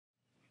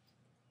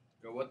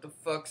Yo, what the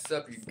fuck's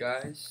up, you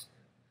guys?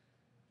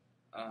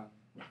 Um,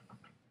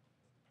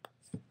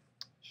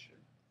 should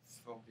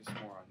focus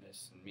more on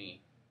this than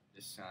me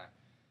this time.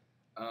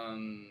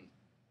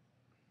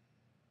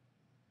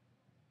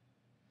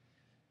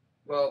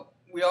 Well,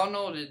 we all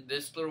know that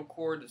this little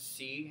chord is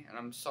C, and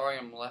I'm sorry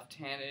I'm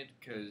left-handed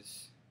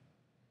because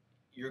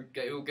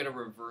you'll get a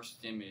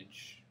reversed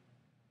image.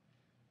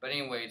 But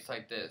anyway, it's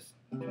like this.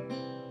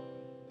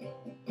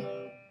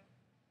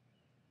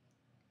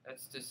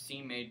 That's the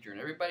C major,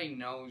 and everybody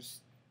knows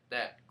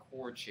that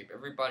chord shape.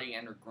 Everybody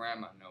and their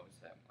grandma knows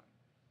that one.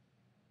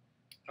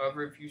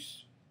 However, if you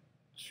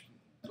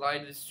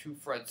slide this 2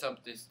 frets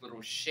up this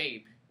little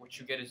shape, what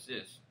you get is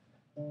this.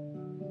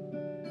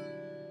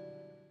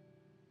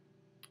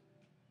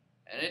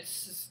 And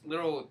it's this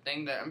little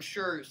thing that I'm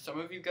sure some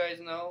of you guys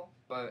know,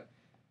 but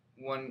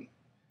when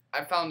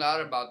I found out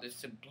about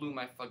this, it blew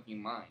my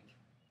fucking mind.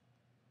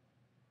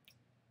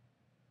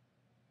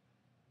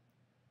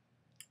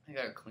 I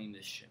gotta clean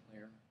this shit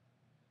later.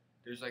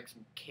 There's like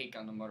some cake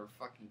on the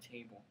motherfucking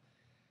table.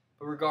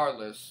 But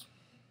regardless,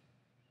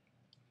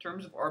 in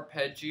terms of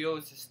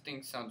arpeggios, this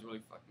thing sounds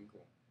really fucking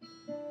cool.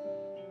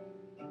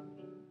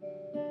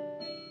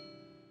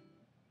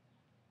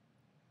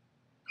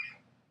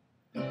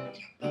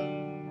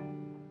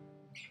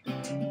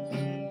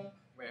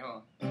 Wait,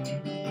 hold on.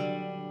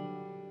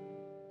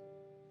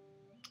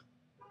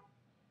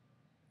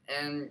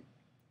 And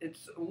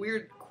it's a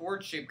weird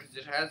chord shape because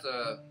it has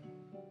a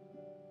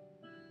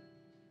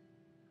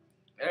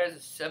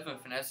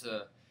 7th and has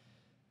a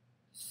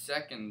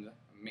second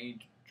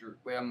major,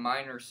 a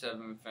minor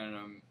 7th and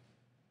a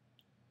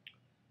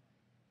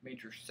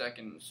major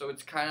second. So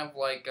it's kind of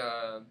like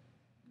a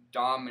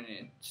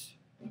dominant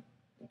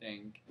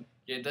thing.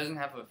 Yeah, it doesn't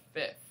have a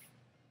 5th,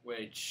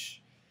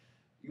 which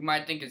you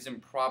might think is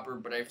improper,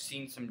 but I've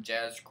seen some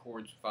jazz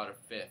chords without a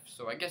 5th,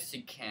 so I guess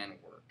it can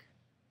work.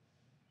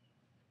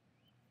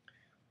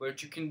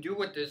 What you can do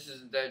with this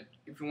is that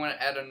if you want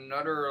to add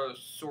another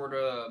sort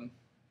of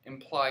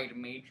implied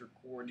major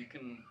chord, you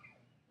can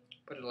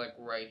put it like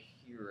right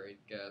here, I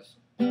guess.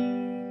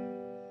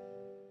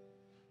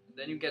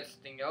 Then you get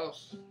something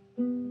else.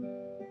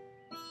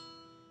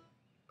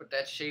 Put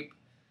that shape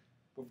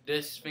with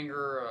this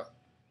finger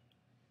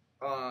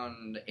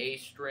on the A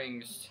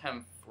string's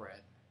 10th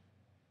fret.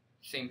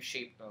 Same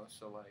shape though,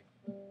 so like.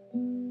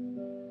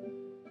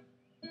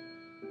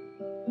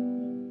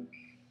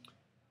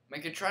 I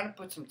could try to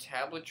put some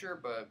tablature,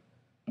 but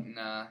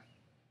nah,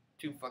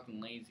 too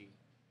fucking lazy.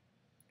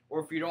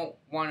 Or if you don't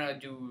want to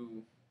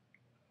do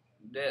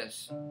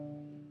this,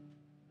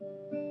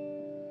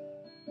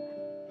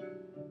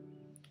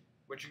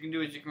 what you can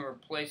do is you can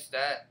replace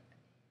that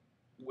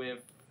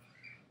with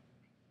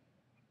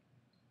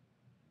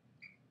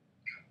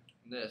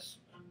this.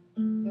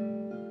 And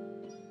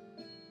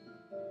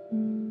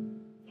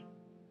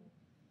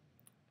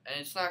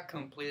it's not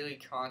completely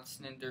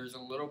consonant. There's a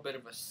little bit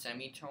of a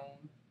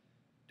semitone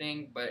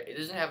thing, but it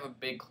doesn't have a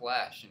big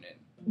clash in it.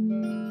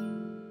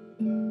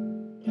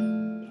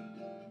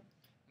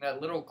 That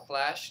little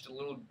clash, the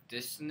little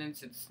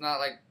dissonance, it's not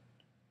like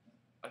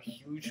a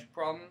huge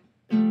problem.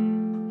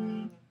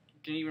 You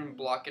can even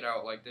block it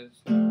out like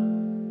this,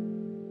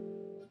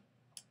 and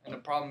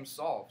the problem's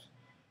solved.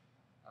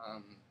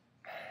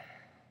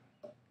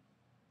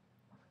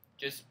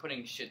 Just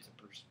putting shit to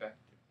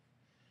perspective.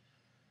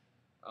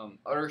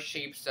 Other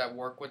shapes that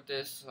work with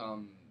this,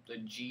 the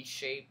G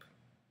shape.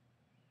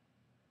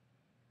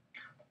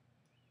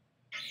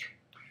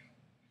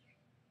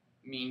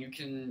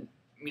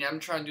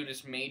 I'm trying to do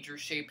this major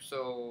shape,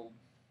 so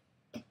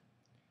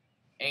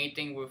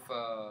anything with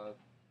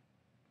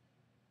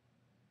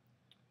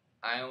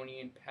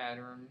Ionian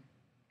pattern,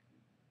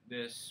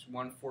 this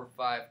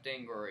 1-4-5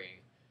 thing, or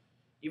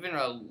even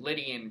a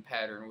Lydian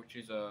pattern, which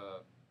is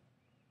a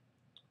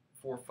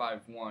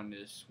 4-5-1,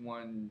 this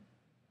 1-2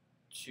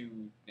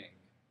 thing,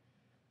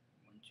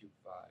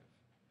 1-2-5.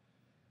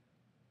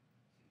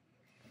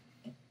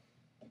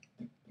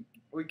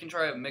 Or you can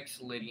try a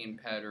mixed Lydian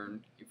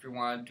pattern if you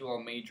want to do all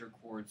major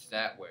chords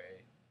that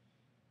way.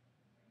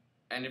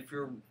 And if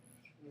you're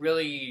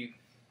really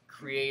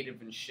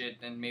creative and shit,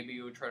 then maybe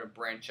you would try to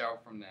branch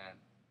out from that.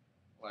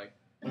 Like.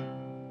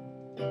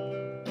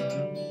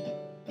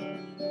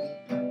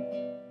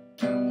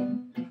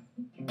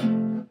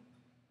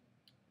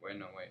 Wait,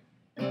 no, wait.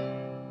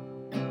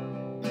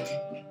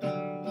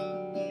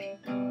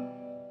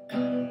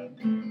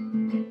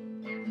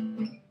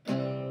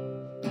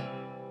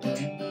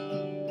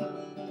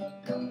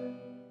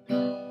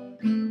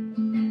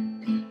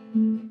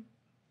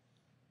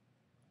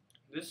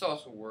 This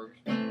also works.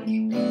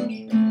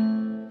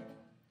 And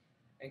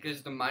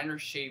because the minor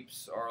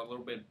shapes are a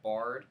little bit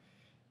barred,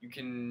 you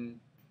can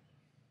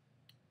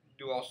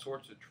do all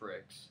sorts of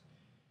tricks.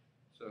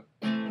 So.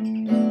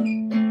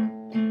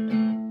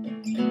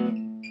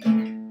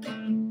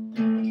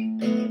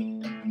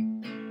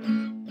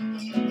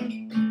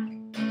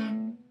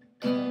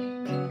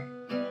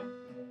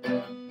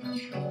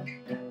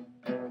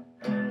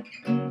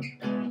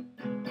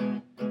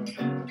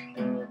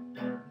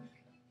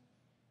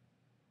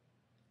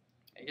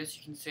 guess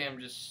you can say I'm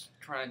just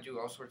trying to do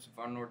all sorts of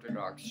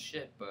unorthodox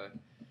shit, but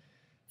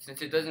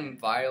since it doesn't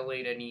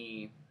violate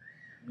any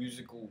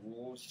musical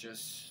rules,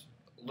 just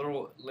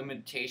little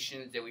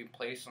limitations that we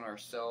place on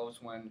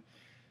ourselves when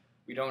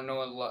we don't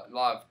know a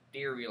lot of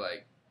theory,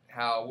 like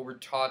how we were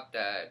taught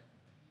that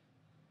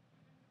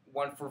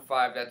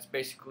 1-4-5, that's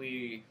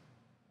basically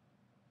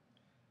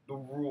the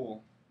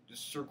rule, the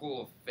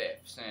circle of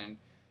fifths, and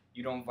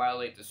you don't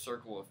violate the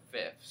circle of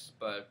fifths,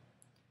 but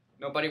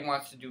nobody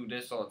wants to do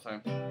this all the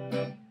time.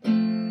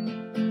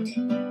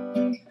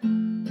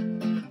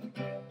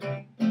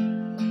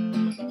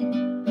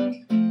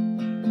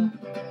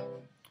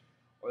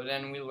 Or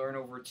then we learn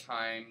over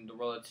time the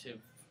relative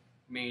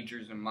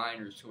majors and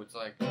minors, so it's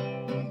like,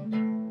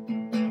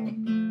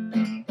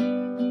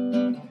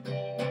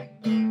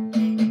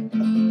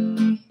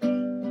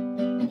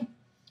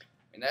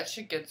 and that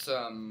shit gets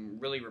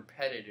really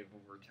repetitive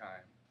over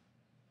time,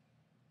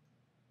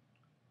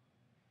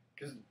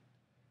 because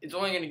it's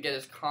only going to get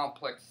as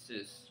complex as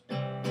this.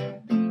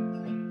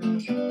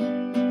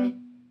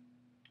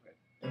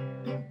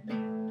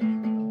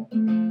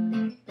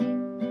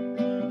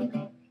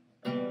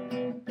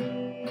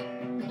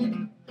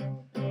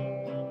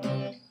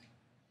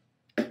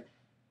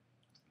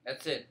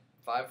 That's it.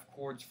 5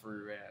 chords for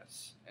your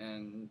ass.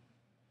 And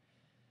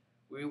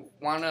we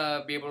want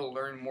to be able to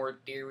learn more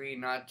theory,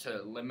 not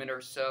to limit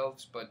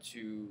ourselves, but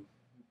to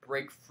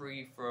break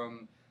free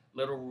from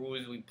little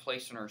rules we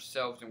place on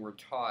ourselves and we're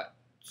taught,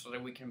 so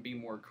that we can be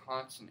more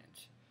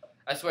consonant.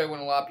 That's why when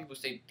a lot of people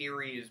say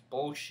theory is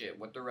bullshit,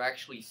 what they're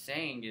actually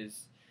saying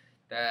is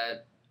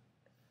that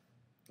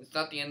it's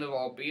not the end of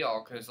all be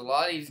all, because a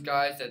lot of these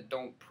guys that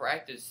don't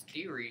practice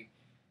theory,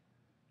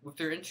 with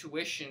their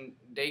intuition,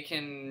 they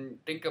can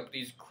think up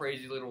these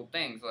crazy little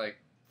things. Like,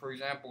 for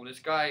example, this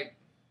guy,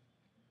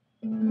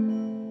 we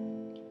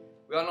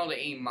all know the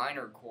A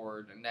minor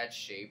chord in that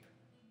shape.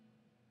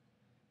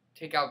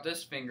 Take out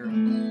this finger,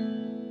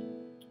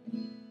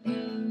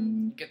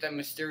 get that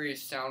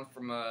mysterious sound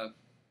from a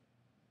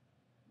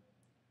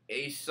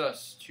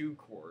sus2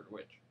 chord,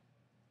 which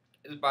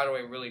is, by the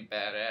way, really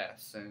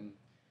badass. And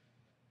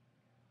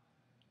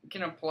you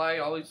can apply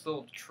all these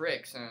little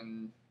tricks,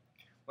 and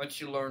once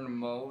you learn the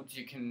modes,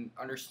 you can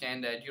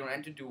understand that you don't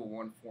have to do a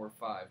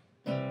 1-4-5.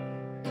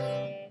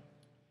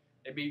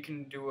 Maybe you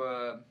can do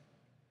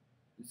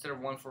instead of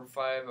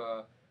 1-4-5,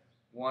 a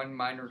 1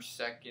 minor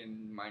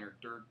second, minor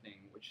third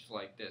thing, which is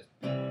like this.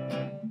 I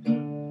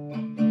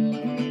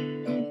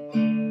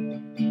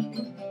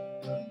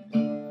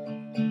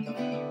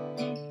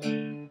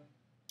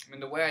mean,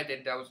 the way I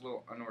did that was a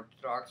little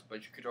unorthodox,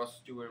 but you could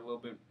also do it a little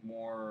bit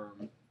more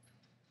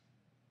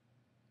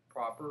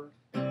proper.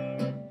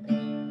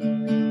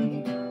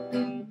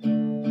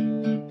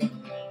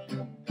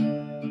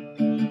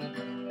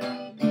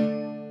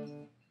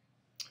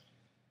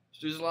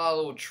 There's a lot of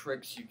little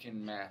tricks you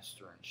can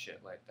master and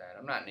shit like that.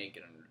 I'm not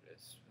naked under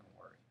this, don't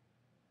worry.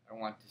 I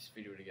don't want this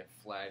video to get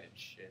flagged and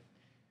shit.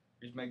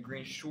 Here's my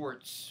green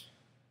shorts.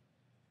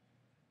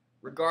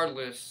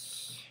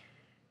 Regardless,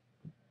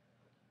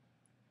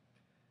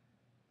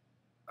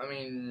 I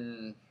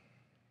mean,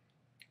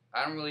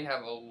 I don't really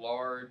have a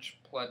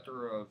large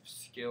plethora of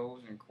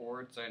skills and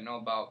chords. I know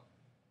about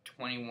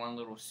 21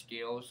 little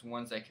scales,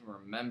 ones I can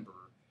remember.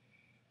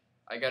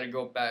 I gotta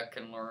go back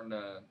and learn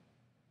the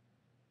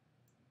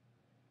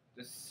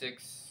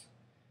 6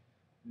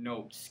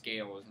 note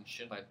scales and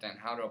shit like that, and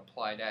how to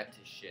apply that to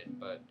shit,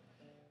 but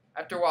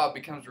after a while it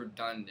becomes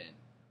redundant.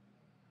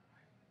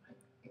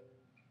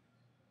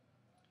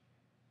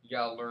 You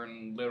gotta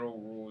learn little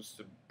rules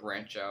to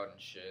branch out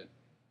and shit.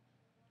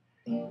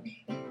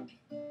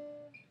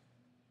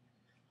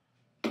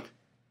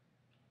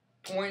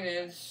 Point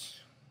is,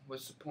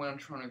 what's the point I'm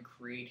trying to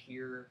create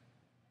here?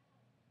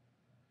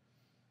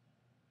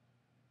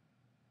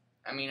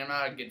 I mean, I'm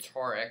not a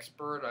guitar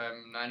expert.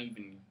 I'm not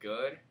even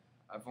good.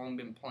 I've only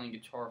been playing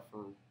guitar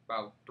for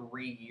about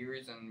 3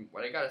 years, and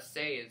what I gotta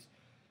say is,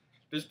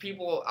 there's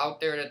people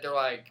out there that they're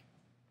like,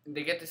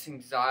 they get this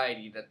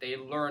anxiety that they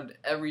learned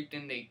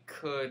everything they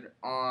could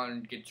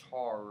on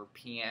guitar or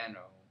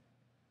piano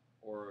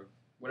or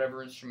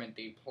whatever instrument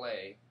they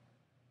play,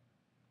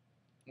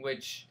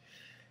 which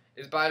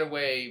is, by the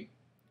way,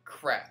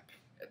 crap.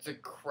 It's a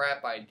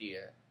crap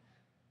idea.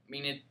 I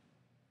mean,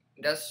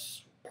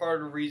 that's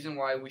part of the reason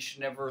why we should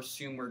never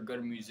assume we're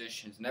good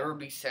musicians. Never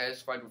be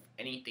satisfied with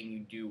anything you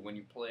do when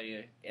you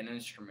play an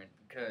instrument,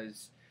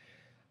 because,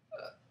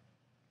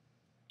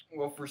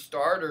 well, for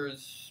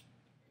starters,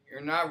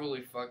 you're not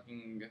really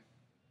fucking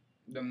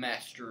the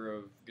master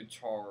of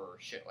guitar or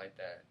shit like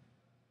that.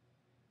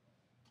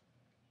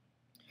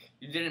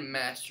 You didn't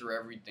master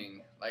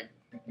everything. Like,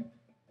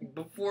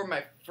 before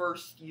my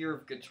first year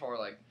of guitar,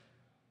 like,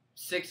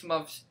 6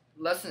 months,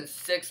 less than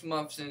 6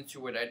 months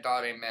into it, I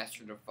thought I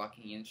mastered a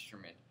fucking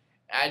instrument.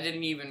 I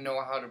didn't even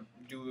know how to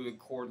do a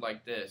chord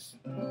like this.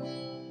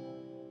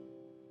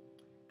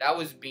 That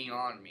was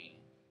beyond me.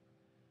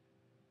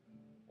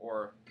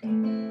 Or,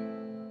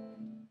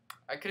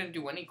 I couldn't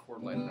do any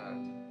chord like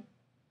that.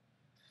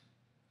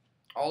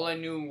 All I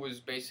knew was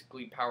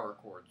basically power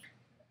chords.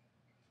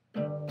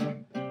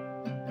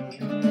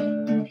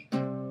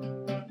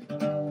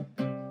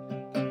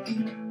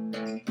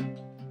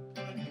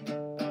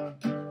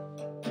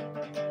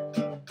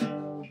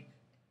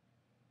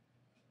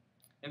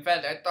 In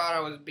fact, I thought I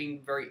was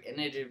being very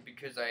innovative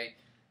because I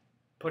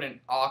put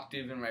an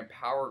octave in my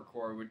power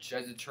chord, which,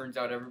 as it turns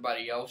out,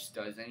 everybody else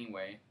does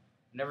anyway.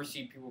 I never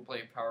see people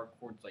play power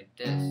chords like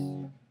this.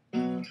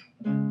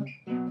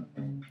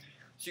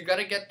 So you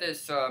gotta get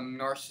this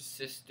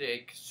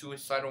narcissistic,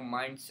 suicidal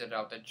mindset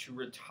out that you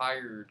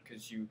retired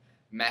because you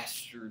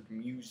mastered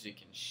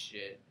music and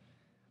shit.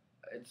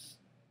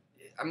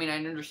 I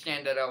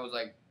understand that I was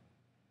like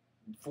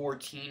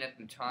 14 at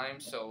the time,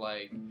 so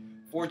like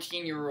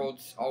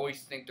 14-year-olds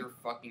always think they're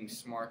fucking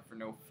smart for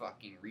no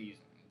fucking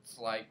reason. It's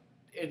like,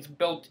 it's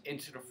built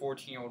into the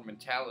 14-year-old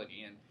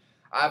mentality, and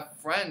I have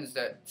friends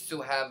that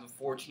still have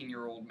the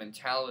 14-year-old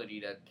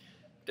mentality that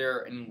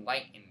they're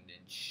enlightened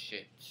and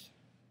shit.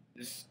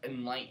 This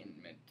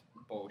enlightenment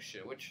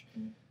bullshit, which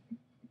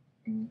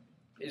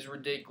is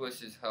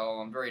ridiculous as hell.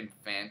 I'm very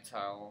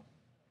infantile.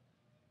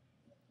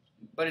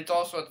 But it's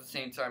also at the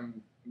same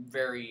time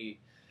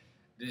very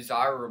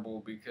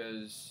desirable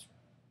because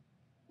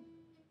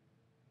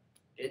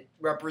it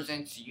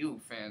represents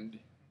youth, and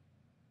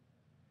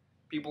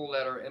people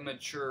that are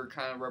immature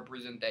kind of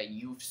represent that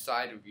youth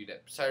side of you,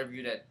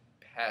 that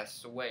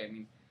passed away. I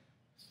mean,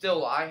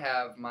 still, I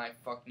have my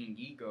fucking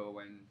ego,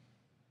 and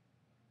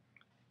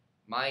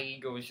my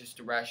ego is just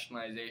a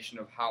rationalization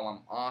of how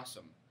I'm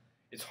awesome.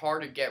 It's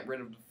hard to get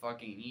rid of the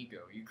fucking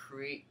ego.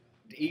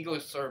 The ego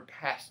is sort of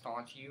passed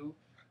on to you,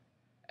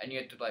 and you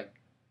have to, like,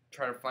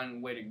 try to find a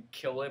way to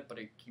kill it, but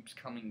it keeps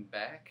coming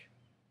back.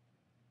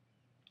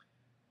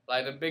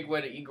 Like, the big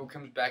way the ego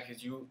comes back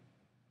is you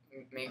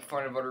make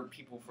fun of other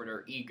people for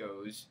their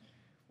egos,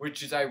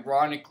 which is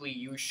ironically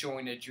you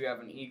showing that you have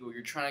an ego.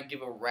 You're trying to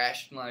give a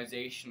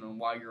rationalization on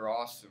why you're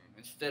awesome,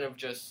 instead of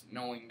just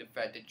knowing the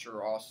fact that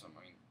you're awesome.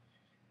 I mean,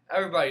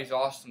 everybody's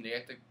awesome. They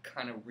have to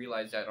kind of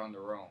realize that on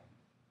their own.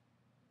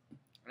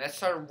 And that's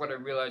sort of what I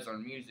realized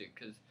on music,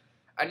 because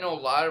I know a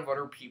lot of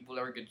other people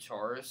that are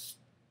guitarists,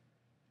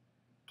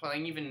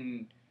 playing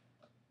even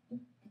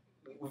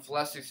with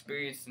less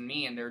experience than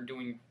me, and they're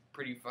doing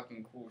pretty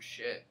fucking cool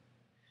shit.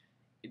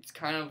 It's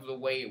kind of the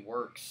way it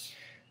works.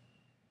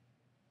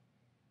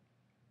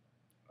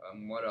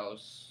 What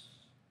else?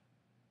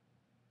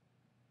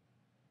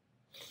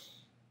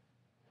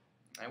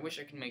 I wish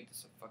I could make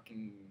this a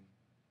fucking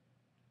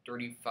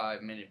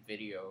 35-minute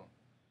video.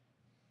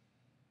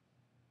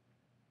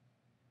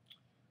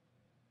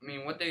 I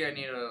mean, one thing I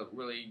need to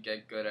really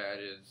get good at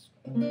is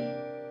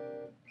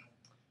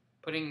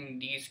putting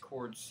these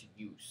chords to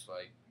use.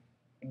 Like,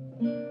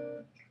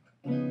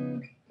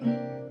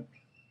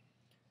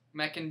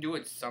 I can do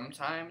it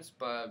sometimes,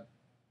 but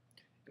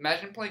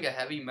imagine playing a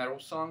heavy metal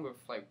song with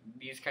like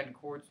these kind of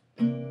chords.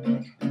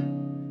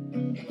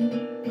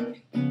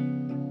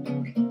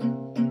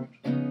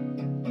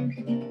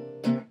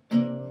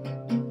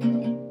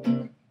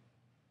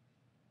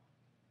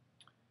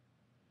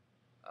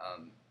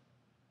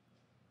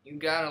 You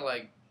gotta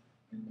like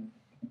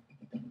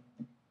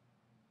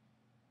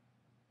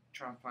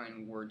try and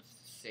find words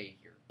to say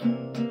here.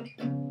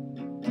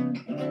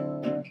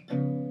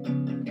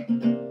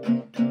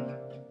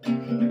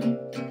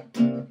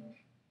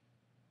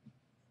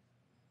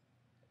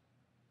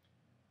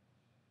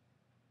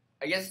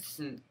 I guess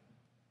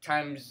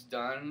time's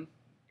done.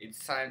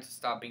 It's time to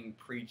stop being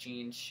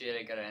preachy and shit.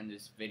 I gotta end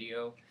this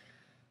video.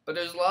 But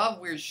there's a lot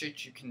of weird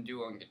shit you can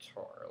do on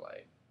guitar.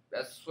 Like,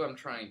 that's what I'm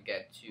trying to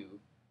get to.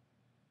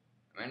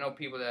 I know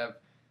people that have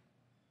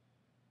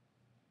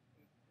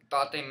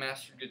thought they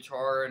mastered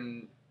guitar,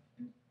 and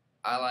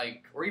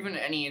or even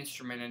any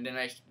instrument, and then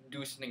I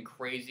do something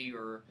crazy,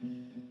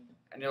 and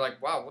they're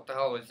like, wow, what the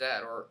hell is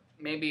that? Or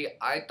maybe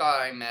I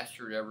thought I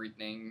mastered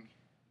everything,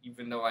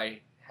 even though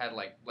I had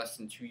like less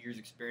than 2 years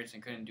experience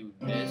and couldn't do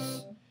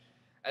this.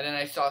 And then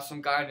I saw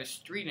some guy in the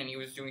street and he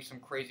was doing some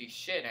crazy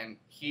shit, and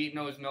he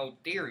knows no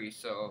theory,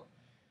 so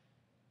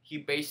he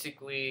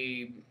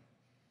basically,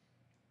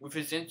 with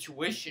his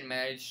intuition,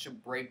 managed to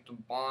break the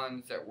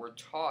bonds that we're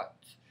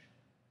taught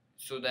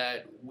so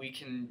that we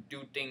can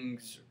do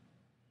things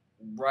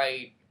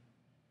right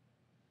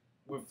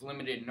with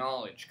limited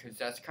knowledge, because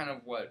that's kind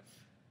of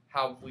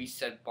how we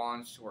set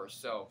bonds to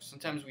ourselves.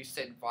 Sometimes we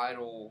set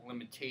vital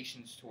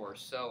limitations to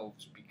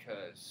ourselves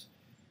because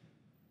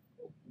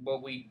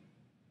when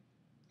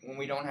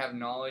we don't have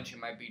knowledge, it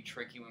might be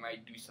tricky. We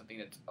might do something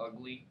that's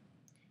ugly.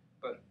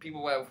 But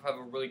people who have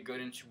a really good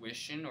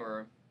intuition,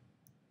 or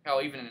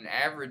hell, even an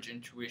average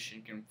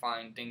intuition, can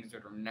find things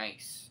that are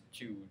nice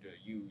to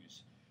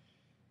use.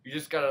 You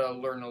just gotta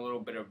learn a little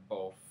bit of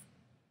both.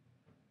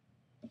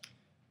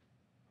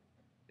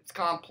 It's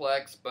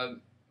complex, but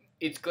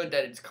it's good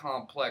that it's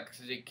complex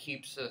because it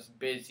keeps us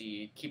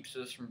busy, it keeps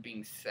us from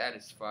being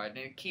satisfied,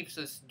 and it keeps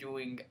us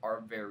doing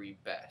our very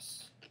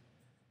best.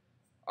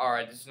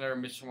 Alright, this is another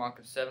Mr.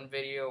 Wonka 7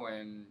 video,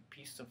 and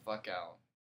peace the fuck out.